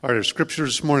All right, our scripture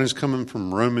this morning is coming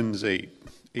from Romans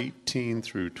 8:18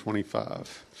 through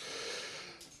 25.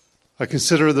 I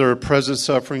consider that our present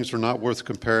sufferings are not worth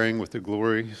comparing with the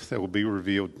glory that will be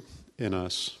revealed in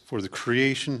us. For the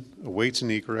creation awaits an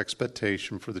eager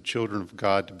expectation for the children of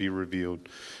God to be revealed.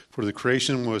 For the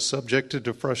creation was subjected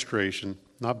to frustration,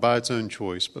 not by its own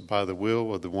choice, but by the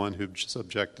will of the one who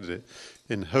subjected it,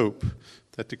 in hope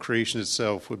that the creation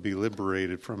itself would be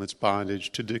liberated from its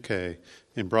bondage to decay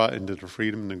and brought into the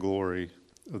freedom and the glory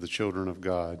of the children of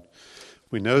God.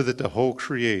 We know that the whole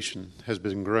creation has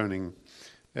been groaning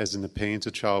as in the pains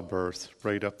of childbirth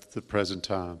right up to the present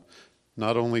time.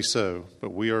 Not only so, but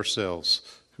we ourselves,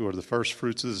 who are the first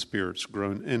fruits of the spirits,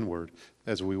 groan inward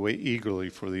as we wait eagerly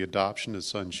for the adoption of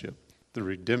sonship, the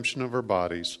redemption of our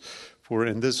bodies. For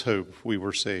in this hope we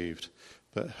were saved.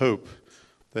 But hope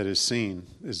that is seen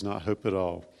is not hope at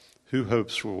all. Who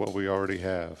hopes for what we already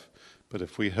have? But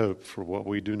if we hope for what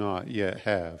we do not yet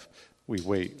have, we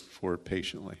wait for it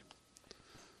patiently.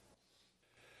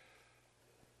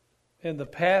 In the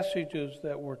passages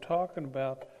that we're talking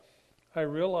about, I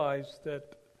realized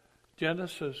that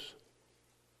Genesis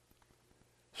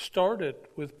started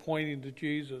with pointing to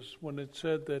Jesus when it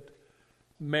said that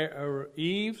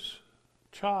Eve's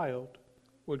child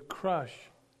would crush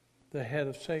the head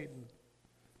of Satan.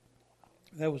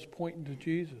 That was pointing to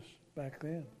Jesus back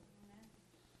then.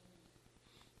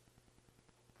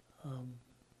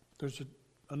 There's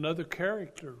another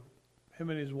character, him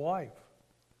and his wife,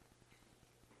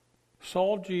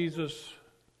 saw Jesus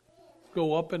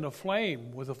go up in a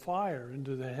flame with a fire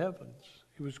into the heavens.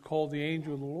 He was called the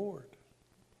angel of the Lord.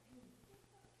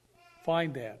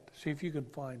 Find that. See if you can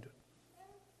find it.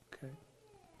 Okay.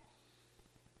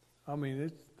 I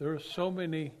mean, there are so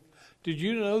many. Did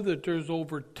you know that there's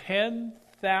over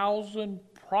 10,000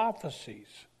 prophecies?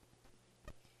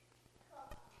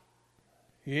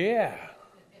 Yeah.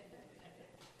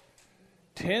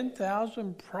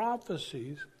 10,000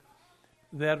 prophecies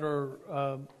that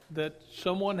are that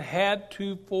someone had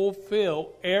to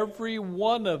fulfill, every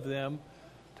one of them,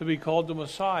 to be called the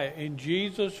Messiah. And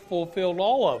Jesus fulfilled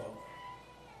all of them.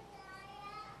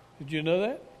 Did you know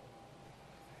that?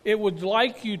 It was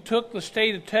like you took the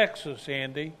state of Texas,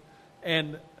 Andy,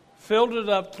 and filled it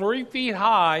up 3 feet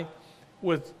high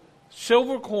with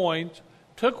silver coins,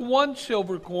 took one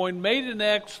silver coin, made an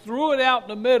X, threw it out in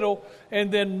the middle,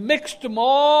 and then mixed them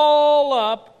all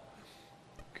up.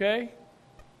 Okay?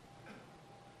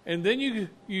 And then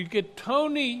you get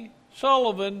Tony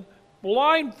Sullivan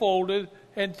blindfolded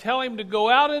and tell him to go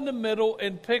out in the middle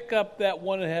and pick up that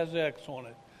one that has X on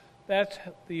it. That's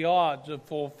the odds of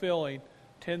fulfilling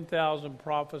 10,000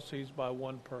 prophecies by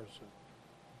one person.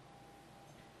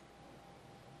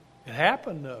 It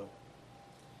happened, though.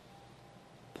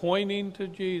 Pointing to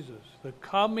Jesus, the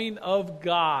coming of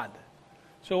God.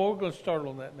 So we're going to start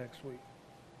on that next week.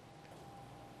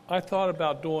 I thought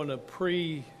about doing a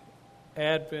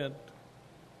pre-Advent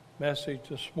message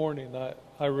this morning.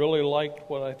 I really liked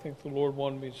what I think the Lord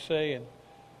wanted me to say,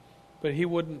 but He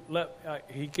wouldn't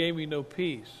He gave me no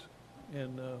peace.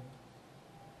 And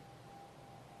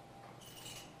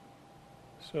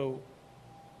so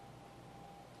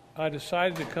I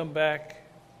decided to come back.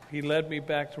 He led me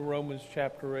back to Romans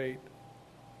chapter 8.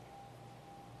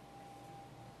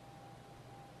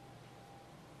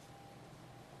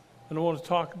 And I want to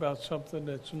talk about something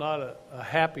that's not a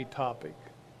happy topic.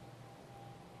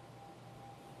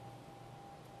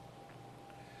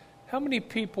 How many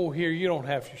people here, you don't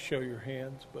have to show your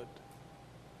hands, but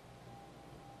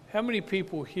how many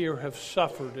people here have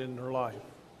suffered in their life?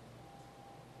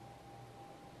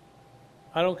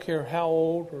 I don't care how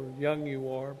old or young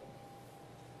you are.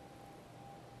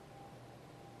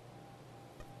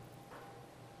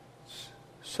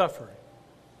 Suffering,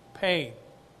 pain.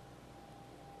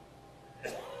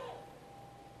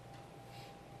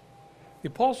 The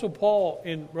Apostle Paul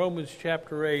in Romans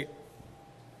chapter 8,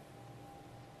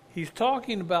 he's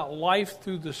talking about life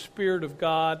through the Spirit of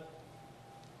God.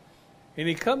 And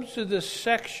he comes to this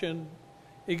section,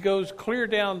 it goes clear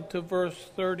down to verse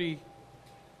 30.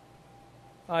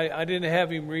 I didn't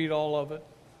have him read all of it.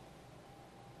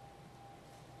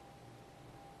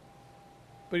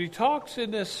 But he talks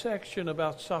in this section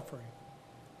about suffering.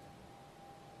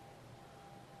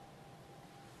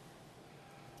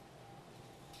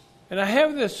 And I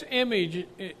have this image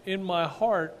in my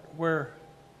heart where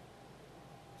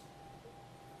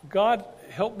God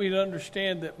helped me to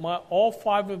understand that all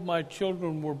 5 of my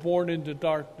children were born into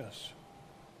darkness.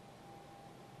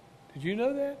 Did you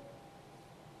know that?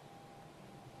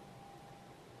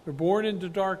 They're born into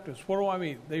darkness. What do I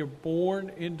mean? They are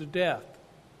born into death.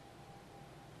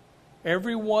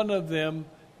 Every one of them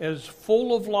as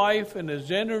full of life and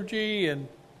as energy and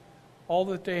all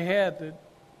that they had, that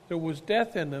there was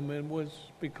death in them, and was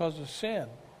because of sin.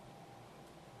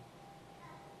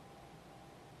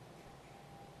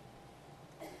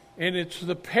 And it's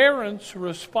the parents'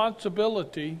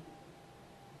 responsibility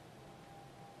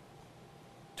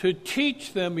to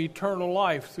teach them eternal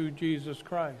life through Jesus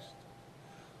Christ.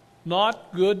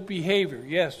 Not good behavior.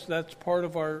 Yes, that's part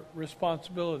of our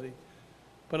responsibility.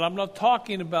 But I'm not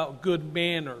talking about good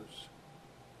manners.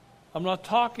 I'm not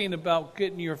talking about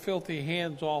getting your filthy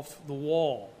hands off the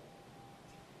wall.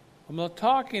 I'm not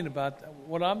talking about that.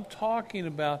 What I'm talking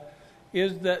about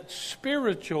is that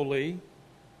spiritually,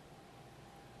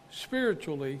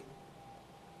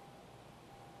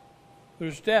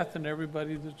 there's death in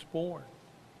everybody that's born.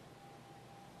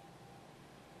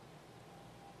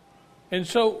 And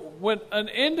so when an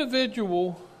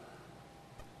individual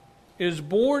is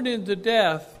born into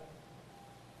death,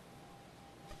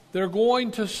 they're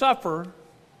going to suffer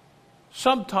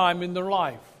sometime in their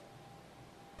life.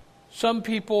 Some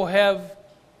people have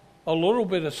a little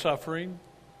bit of suffering.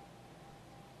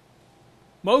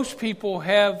 Most people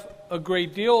have a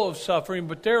great deal of suffering,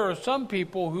 but there are some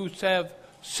people who have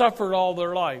suffered all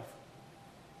their life.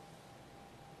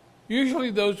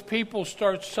 Usually those people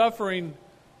start suffering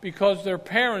because their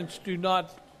parents do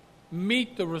not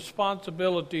meet the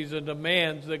responsibilities and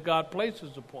demands that God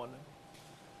places upon them.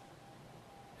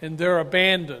 And they're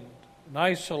abandoned and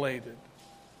isolated.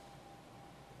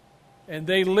 And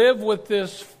they live with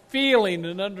this feeling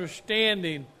and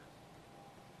understanding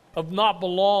of not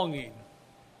belonging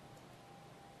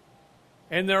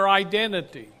and their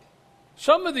identity.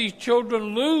 Some of these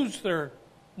children lose their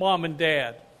mom and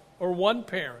dad or one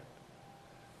parent.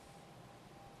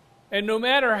 And no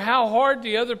matter how hard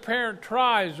the other parent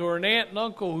tries, or an aunt and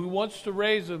uncle who wants to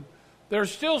raise them, they're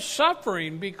still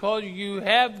suffering because you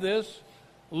have this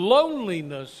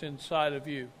loneliness inside of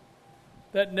you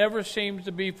that never seems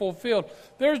to be fulfilled.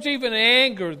 There's even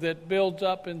anger that builds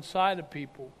up inside of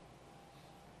people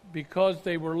because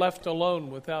they were left alone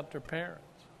without their parents.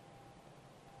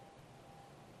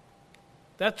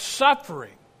 That's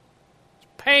suffering. It's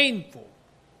painful.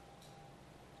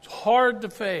 It's hard to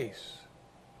face.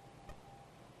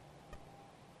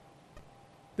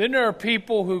 Then there are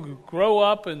people who grow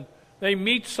up and they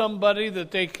meet somebody that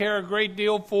they care a great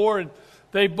deal for, and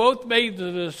they both made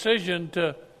the decision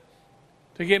to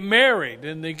get married.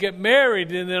 And they get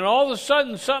married, and then all of a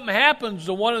sudden something happens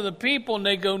to one of the people and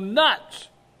they go nuts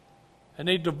and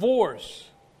they divorce.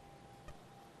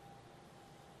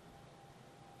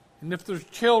 And if there's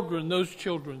children, those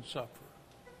children suffer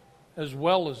as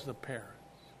well as the parents.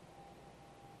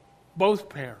 Both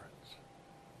parents.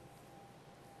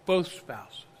 Both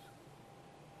spouses.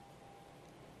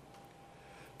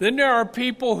 Then there are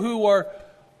people who are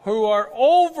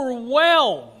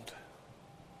overwhelmed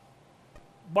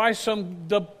by some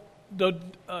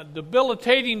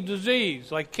debilitating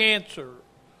disease like cancer,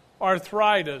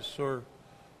 arthritis, or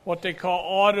what they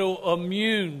call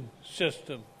autoimmune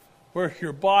system, where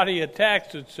your body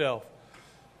attacks itself.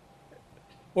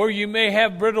 Or you may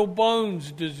have brittle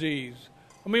bones disease.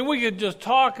 I mean, we could just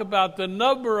talk about the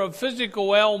number of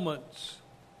physical ailments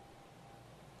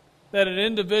that an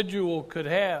individual could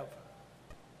have,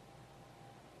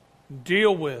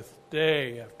 deal with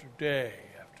day after day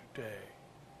after day.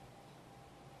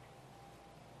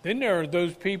 Then there are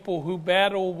those people who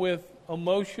battle with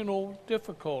emotional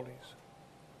difficulties.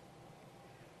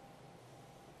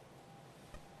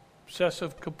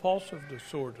 Obsessive compulsive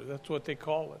disorder, that's what they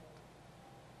call it.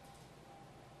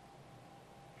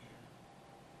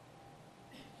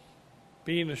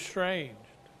 Being estranged,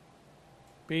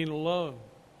 being alone,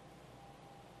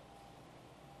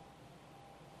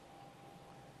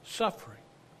 suffering.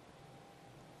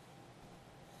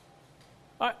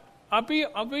 I'll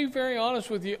be very honest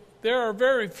with you. There are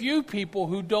very few people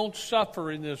who don't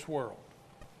suffer in this world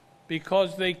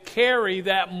because they carry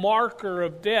that marker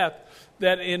of death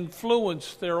that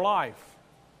influenced their life.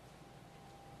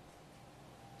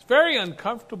 It's very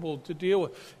uncomfortable to deal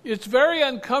with. It's very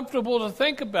uncomfortable to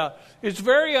think about. It's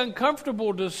very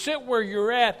uncomfortable to sit where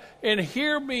you're at and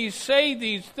hear me say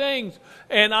these things,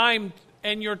 and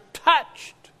you're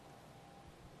touched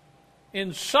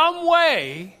in some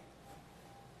way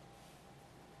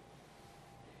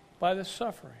by the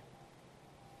suffering.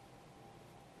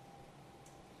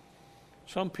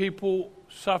 Some people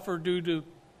suffer due to,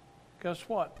 guess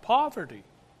what? Poverty.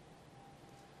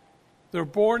 They're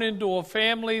born into a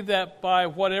family that by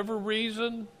whatever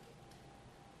reason,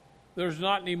 there's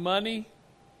not any money.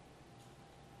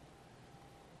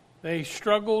 They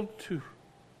struggle to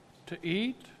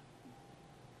eat,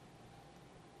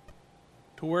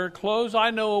 to wear clothes.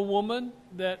 I know a woman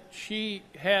that she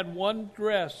had one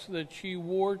dress that she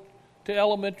wore to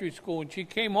elementary school, and she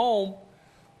came home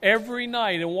every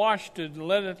night and washed it and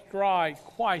let it dry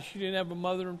twice. She didn't have a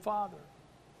mother and father.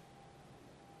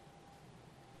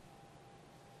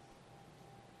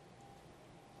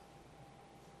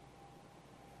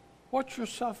 What's your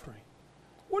suffering?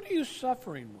 What are you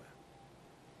suffering with?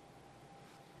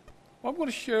 Well, I'm going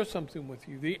to share something with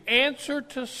you. The answer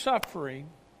to suffering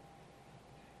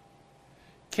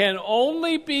can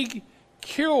only be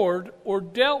cured or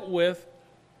dealt with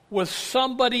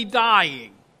somebody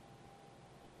dying.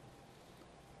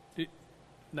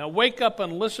 Now wake up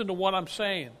and listen to what I'm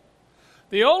saying.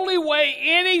 The only way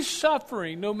any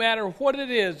suffering, no matter what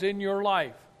it is in your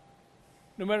life,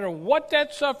 no matter what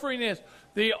that suffering is,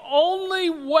 the only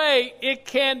way it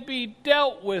can be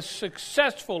dealt with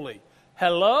successfully,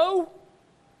 hello,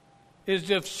 is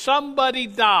if somebody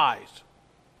dies.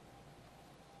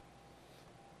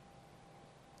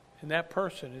 And that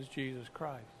person is Jesus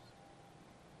Christ.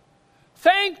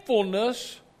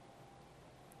 Thankfulness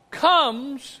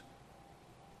comes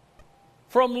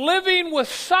from living with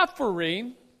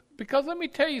suffering, because let me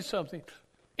tell you something.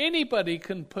 Anybody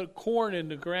can put corn in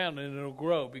the ground and it'll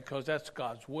grow because that's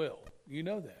God's will. You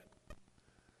know that.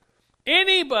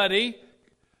 Anybody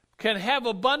can have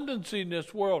abundance in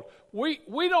this world. We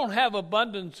don't have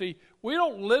abundancy. We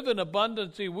don't live in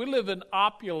abundancy. We live in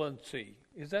opulency.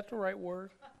 Is that the right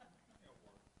word?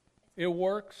 It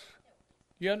works?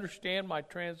 You understand my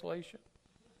translation?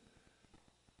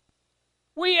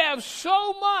 We have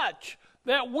so much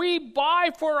that we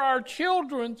buy for our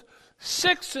children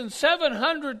 $600 and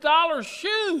 $700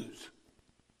 shoes.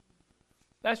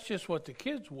 That's just what the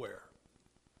kids wear.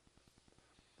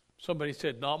 Somebody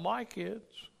said, not my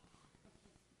kids.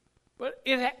 But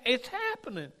it's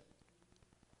happening.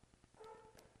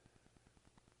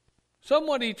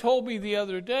 Somebody told me the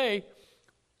other day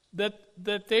that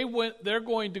their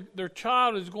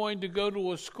child is going to go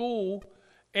to a school,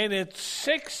 and it's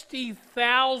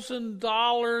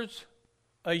 $60,000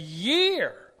 a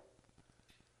year.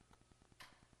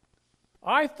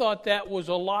 I thought that was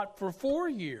a lot for 4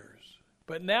 years,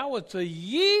 but now it's a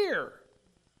year.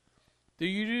 Do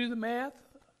you do the math?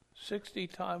 60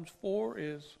 times 4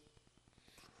 is...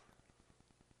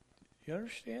 You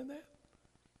understand that?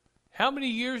 How many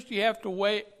years do you have to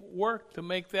work to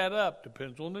make that up?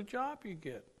 Depends on the job you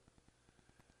get.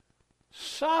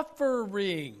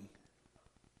 Suffering.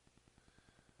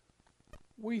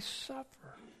 We suffer.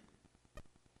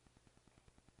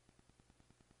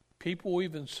 People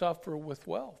even suffer with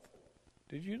wealth.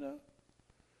 Did you know?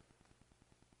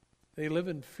 They live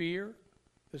in fear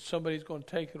that somebody's going to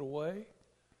take it away.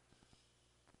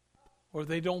 Or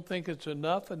they don't think it's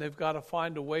enough and they've got to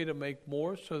find a way to make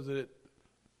more so that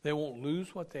they won't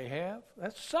lose what they have.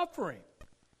 That's suffering.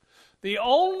 The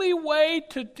only way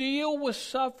to deal with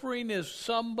suffering is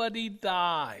somebody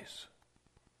dies.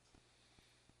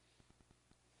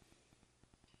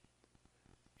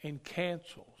 And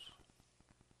cancels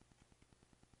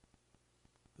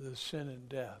the sin and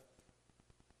death.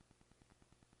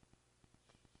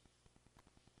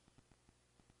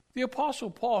 The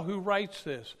Apostle Paul, who writes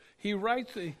this, he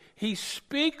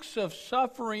speaks of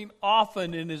suffering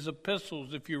often in his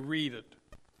epistles if you read it.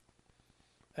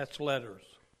 That's letters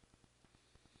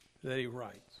that he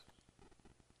writes.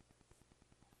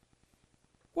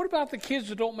 What about the kids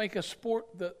that don't make a sport,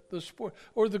 the sport,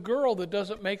 or the girl that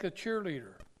doesn't make a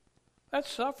cheerleader? That's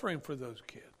suffering for those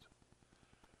kids.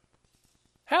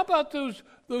 How about those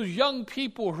young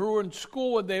people who are in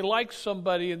school and they like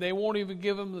somebody and they won't even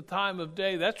give them the time of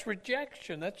day? That's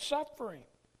rejection. That's suffering.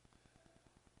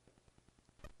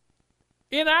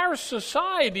 In our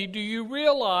society, do you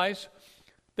realize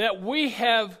that we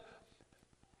have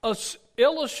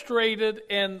illustrated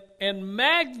and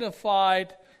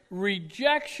magnified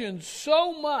rejection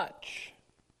so much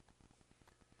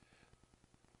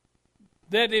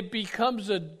that it becomes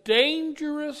a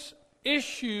dangerous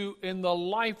issue in the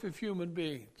life of human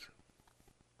beings?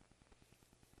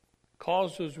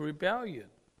 Causes rebellion.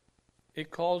 It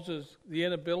causes the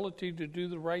inability to do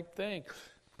the right thing.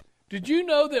 Did you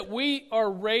know that we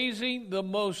are raising the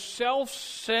most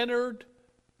self-centered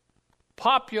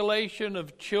population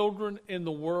of children in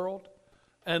the world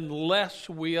unless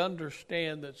we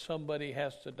understand that somebody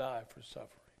has to die for suffering?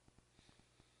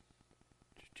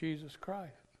 Jesus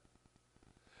Christ.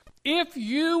 If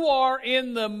you are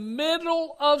in the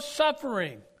middle of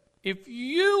suffering, if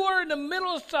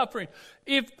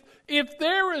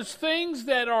there is things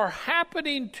that are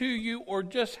happening to you or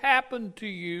just happen to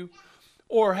you,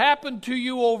 or happened to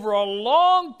you over a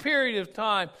long period of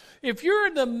time, if you're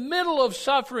in the middle of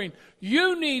suffering,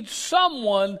 you need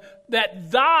someone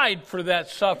that died for that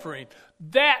suffering.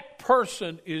 That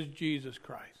person is Jesus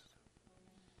Christ.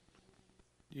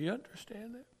 Do you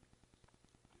understand that?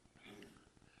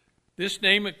 This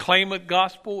name it, claim it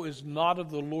gospel is not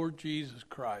of the Lord Jesus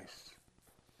Christ.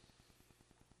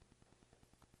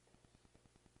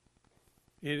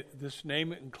 This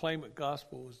name it and claim it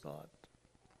gospel is not.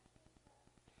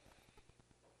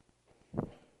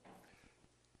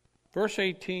 Verse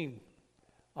 18,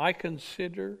 I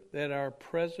consider that our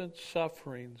present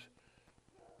sufferings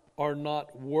are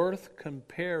not worth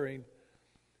comparing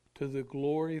to the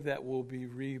glory that will be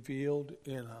revealed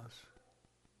in us.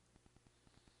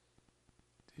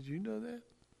 Did you know that?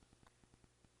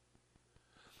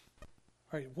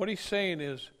 All right, what he's saying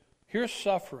is, here's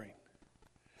suffering.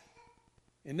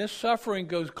 And this suffering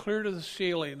goes clear to the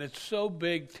ceiling. It's so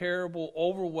big, terrible,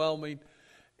 overwhelming,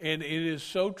 and it is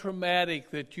so traumatic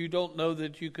that you don't know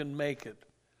that you can make it.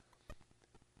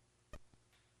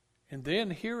 And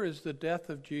then here is the death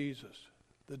of Jesus.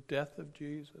 The death of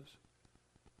Jesus.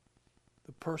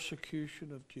 The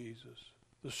persecution of Jesus.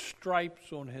 The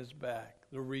stripes on his back.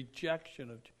 The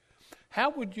rejection of Jesus. How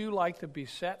would you like to be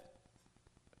set?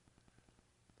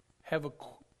 Have a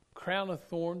crown of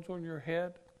thorns on your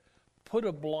head? Put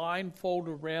a blindfold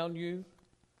around you?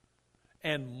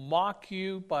 And mock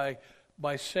you by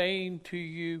saying to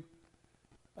you,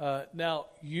 now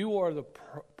you are the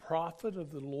prophet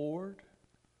of the Lord,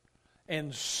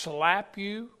 and slap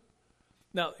you.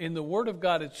 Now in the Word of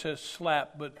God it says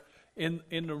slap, but in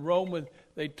the Roman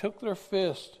they took their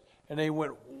fist and they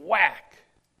went whack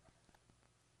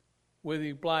with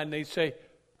the blind. They say,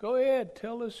 go ahead,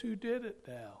 tell us who did it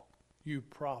now, you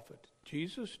prophet.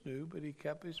 Jesus knew, but he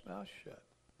kept his mouth shut.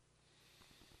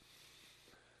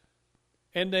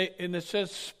 And it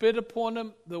says, spit upon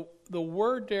them. The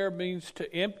word there means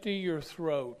to empty your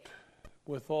throat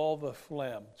with all the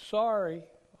phlegm. Sorry,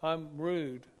 I'm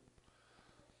rude.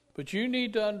 But you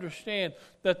need to understand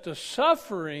that the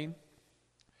suffering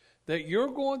that you're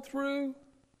going through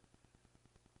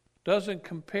doesn't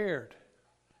compare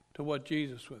to what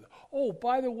Jesus went through. Oh,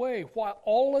 by the way, while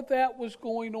all of that was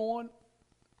going on,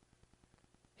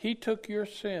 he took your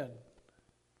sin.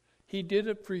 He did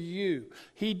it for you.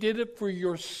 He did it for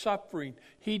your suffering.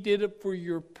 He did it for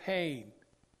your pain.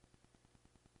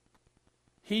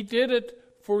 He did it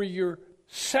for your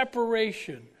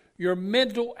separation, your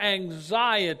mental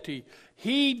anxiety.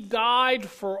 He died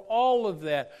for all of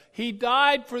that. He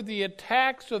died for the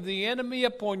attacks of the enemy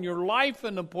upon your life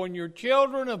and upon your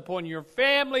children, upon your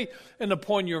family, and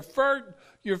upon your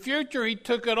future. He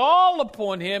took it all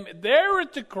upon him there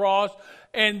at the cross,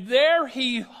 and there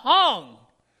he hung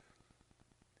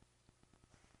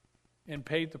and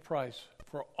paid the price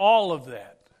for all of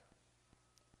that.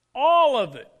 All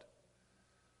of it.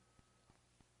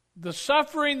 The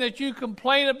suffering that you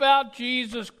complain about,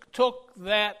 Jesus took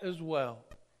that as well.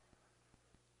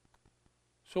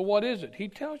 So what is it? He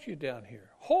tells you down here.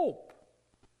 Hope.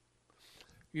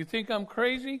 You think I'm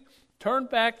crazy? Turn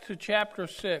back to chapter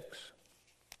 6.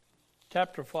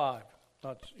 Chapter 5.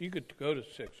 You could go to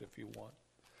 6 if you want.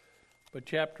 But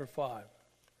chapter 5.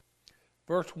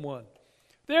 Verse 1.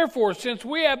 Therefore, since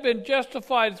we have been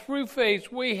justified through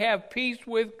faith, we have peace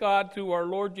with God through our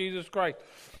Lord Jesus Christ,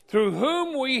 through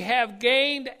whom we have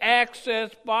gained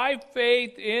access by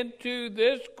faith into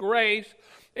this grace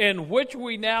in which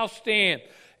we now stand.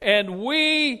 And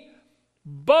we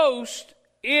boast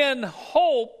in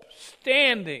hope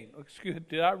standing. Excuse me,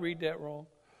 did I read that wrong?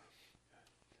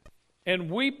 And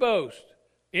we boast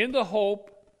in the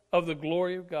hope of the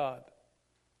glory of God.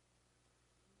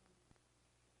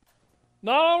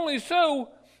 Not only so,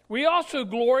 we also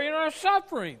glory in our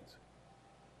sufferings.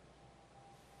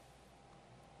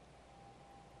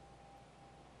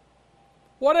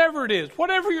 Whatever it is,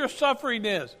 whatever your suffering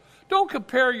is, don't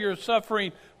compare your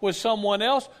suffering with someone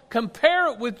else.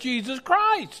 Compare it with Jesus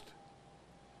Christ.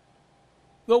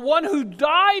 The one who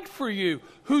died for you,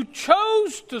 who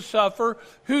chose to suffer,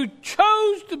 who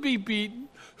chose to be beaten,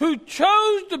 who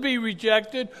chose to be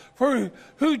rejected,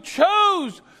 who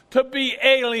chose to be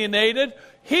alienated.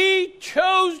 He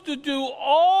chose to do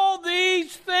all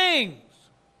these things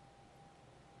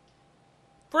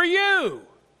for you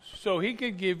so he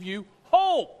could give you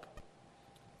hope.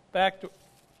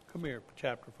 Come here,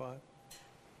 chapter 5.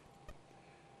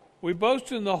 We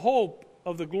boast in the hope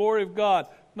of the glory of God.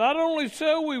 Not only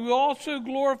so, we will also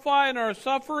glorify in our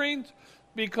sufferings,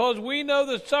 because we know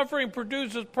that suffering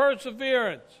produces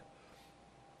perseverance.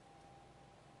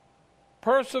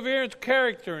 Perseverance,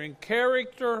 character, and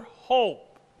character,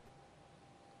 hope.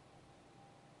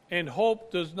 And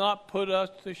hope does not put us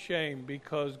to shame,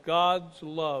 because God's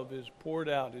love is poured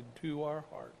out into our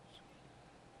hearts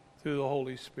through the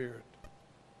Holy Spirit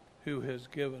who has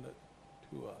given it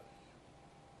to us.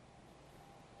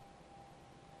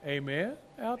 Amen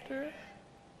out there?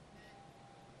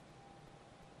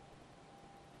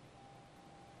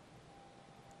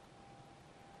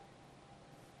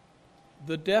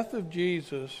 The death of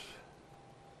Jesus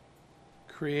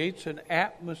creates an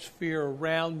atmosphere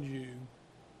around you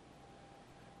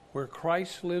where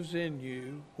Christ lives in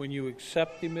you when you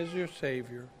accept Him as your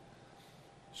Savior,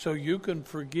 so you can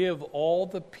forgive all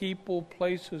the people,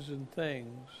 places, and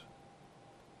things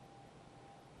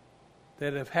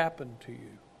that have happened to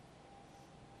you.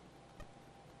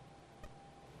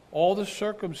 All the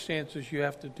circumstances you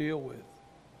have to deal with.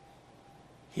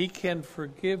 He can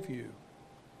forgive you.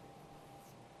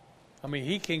 I mean,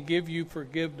 He can give you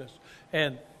forgiveness,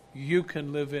 and you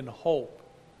can live in hope.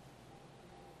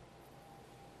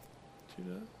 Do you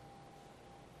know?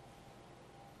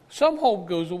 Some hope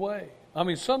goes away. I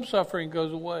mean, some suffering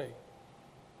goes away.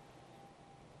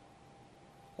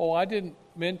 Oh, I didn't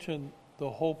mention the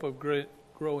hope of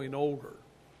growing older.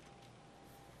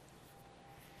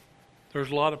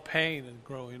 There's a lot of pain in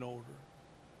growing older.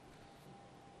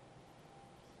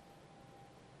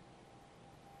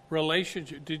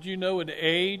 Relationship. Did you know in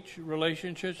age,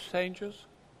 relationships changes?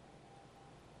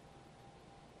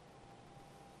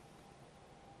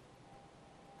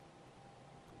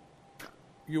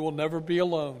 You will never be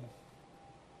alone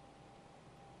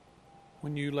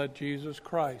when you let Jesus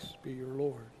Christ be your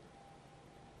Lord.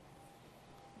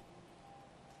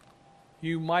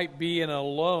 You might be in a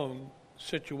lone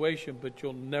situation, but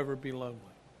you'll never be lonely.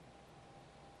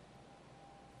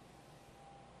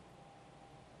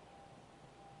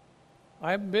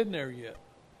 I haven't been there yet.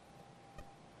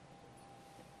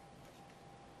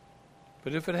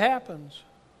 But if it happens,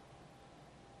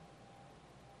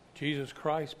 Jesus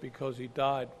Christ, because He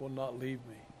died, will not leave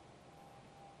me.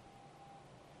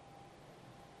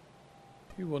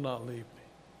 He will not leave me.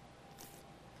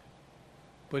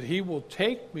 But He will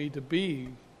take me to be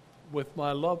with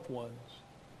my loved ones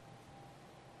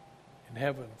in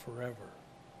heaven forever.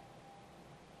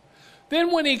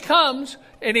 Then when He comes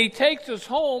and He takes us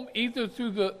home, either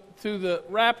through the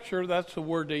rapture, that's the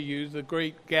word they use, the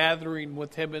great gathering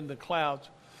with Him in the clouds,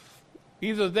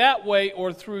 either that way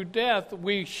or through death,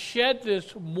 we shed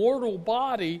this mortal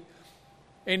body,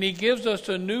 and He gives us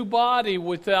a new body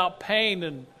without pain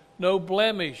and no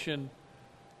blemish, and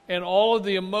all of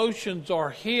the emotions are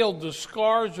healed, the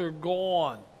scars are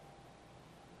gone.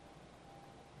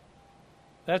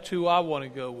 That's who I want to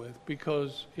go with,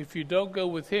 because if you don't go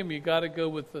with Him, you got to go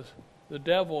with the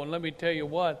devil. And let me tell you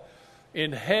what,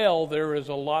 in hell there is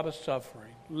a lot of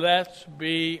suffering. Let's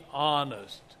be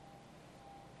honest.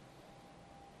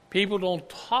 People don't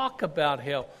talk about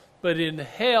hell, but in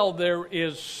hell there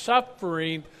is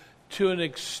suffering to an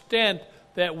extent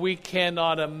that we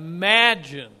cannot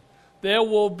imagine. There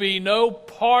will be no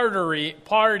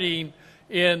partying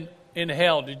in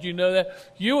hell. Did you know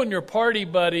that? You and your party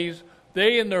buddies,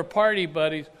 they and their party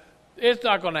buddies, it's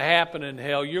not going to happen in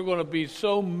hell. You're going to be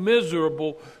so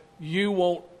miserable,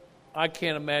 I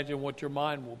can't imagine what your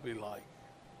mind will be like.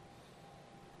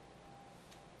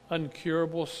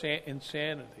 Uncurable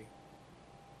insanity.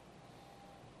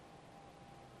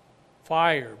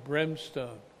 Fire,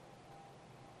 brimstone.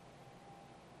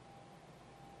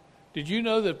 Did you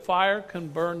know that fire can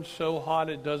burn so hot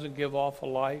it doesn't give off a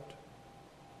light?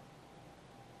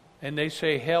 And they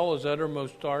say hell is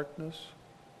uttermost darkness,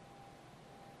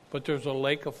 but there's a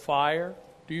lake of fire.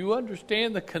 Do you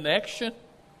understand the connection?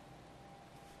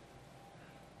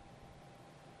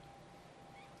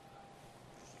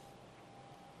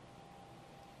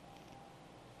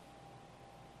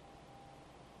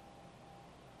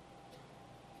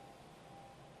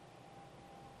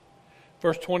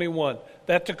 Verse 21,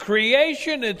 that the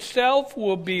creation itself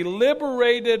will be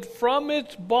liberated from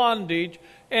its bondage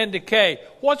and decay.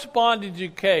 What's bondage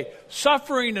and decay?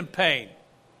 Suffering and pain.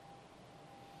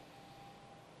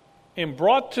 And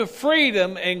brought to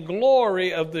freedom and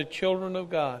glory of the children of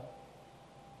God.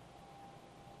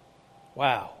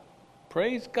 Wow.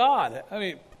 Praise God. I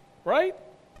mean, right?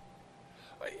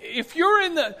 If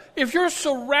you're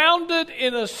surrounded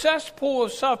in a cesspool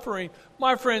of suffering,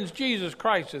 my friends, Jesus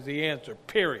Christ is the answer,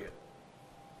 period.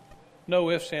 No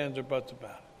ifs, ands, or buts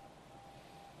about it.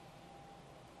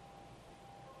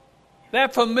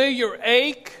 That familiar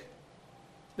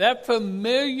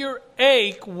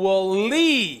ache will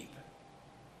leave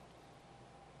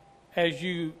as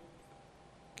you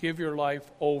give your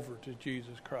life over to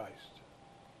Jesus Christ.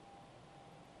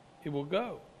 It will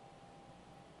go.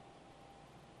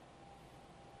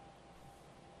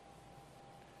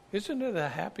 Isn't it a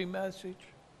happy message?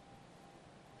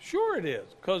 Sure it is,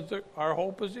 because our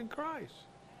hope is in Christ.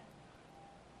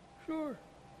 Sure.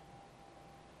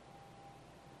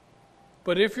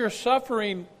 But if you're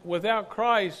suffering without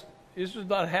Christ, this is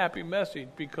not a happy message,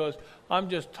 because I'm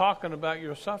just talking about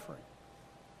your suffering.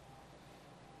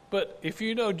 But if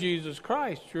you know Jesus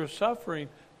Christ, your suffering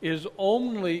is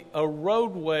only a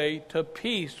roadway to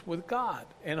peace with God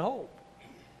and hope.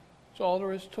 That's all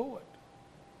there is to it.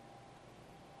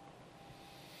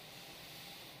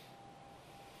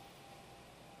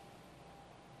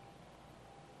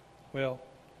 Well,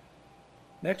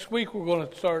 next week we're going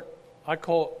to start.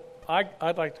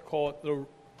 I'd like to call it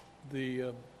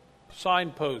the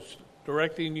signpost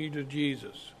directing you to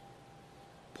Jesus,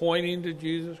 pointing to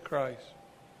Jesus Christ.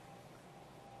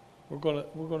 We're going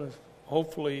to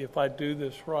hopefully, if I do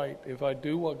this right, if I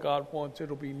do what God wants,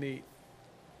 it'll be neat.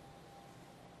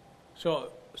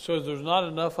 So there's not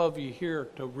enough of you here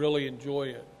to really enjoy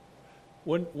it.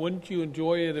 Wouldn't you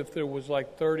enjoy it if there was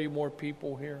like 30 more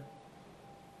people here?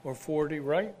 Or 40,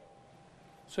 right?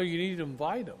 So you need to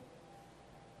invite them.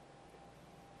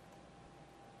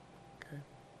 Okay.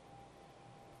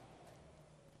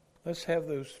 Let's have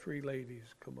those three ladies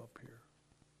come up here.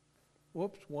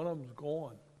 Whoops, one of them's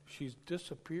gone. She's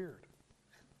disappeared.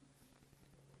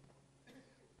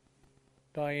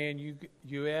 Diane,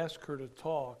 you asked her to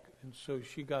talk, and so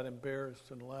she got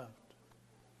embarrassed and left.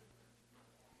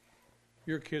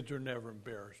 Your kids are never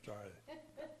embarrassed, are they?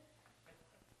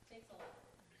 Takes a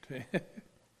lot.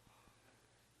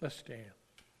 Let's stand.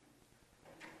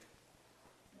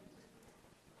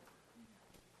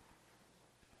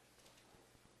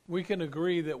 We can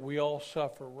agree that we all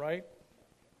suffer, right?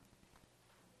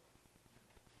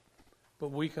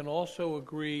 But we can also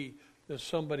agree that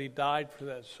somebody died for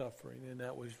that suffering, and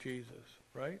that was Jesus,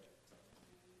 right?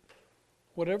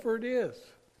 Whatever it is.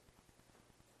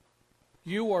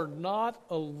 You are not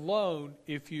alone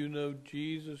if you know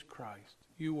Jesus Christ.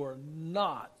 You are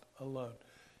not alone.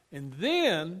 And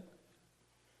then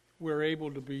we're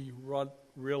able to be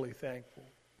really thankful,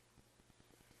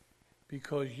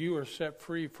 because you are set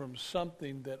free from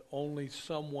something that only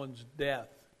someone's death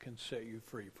can set you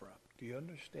free from. Do you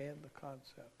understand the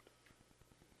concept?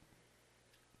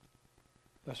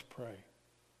 Let's pray.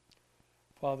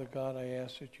 Father God, I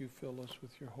ask that you fill us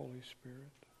with your Holy Spirit,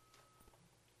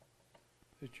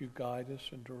 that you guide us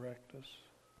and direct us,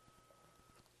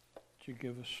 that you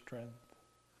give us strength.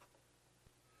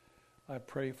 I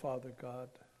pray, Father God,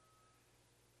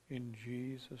 in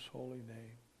Jesus' holy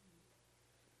name,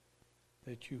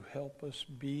 that you help us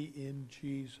be in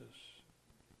Jesus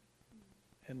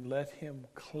and let him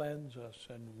cleanse us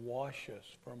and wash us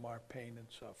from our pain and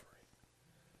suffering,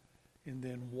 and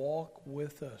then walk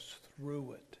with us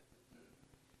through it,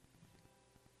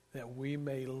 that we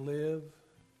may live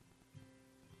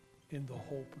in the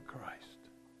hope of Christ.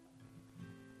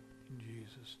 In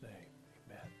Jesus' name,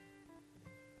 amen.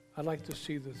 I'd like to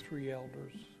see the three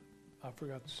elders. I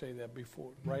forgot to say that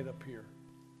before, right up here,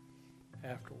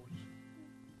 afterwards.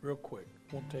 Real quick,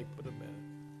 won't take but a minute.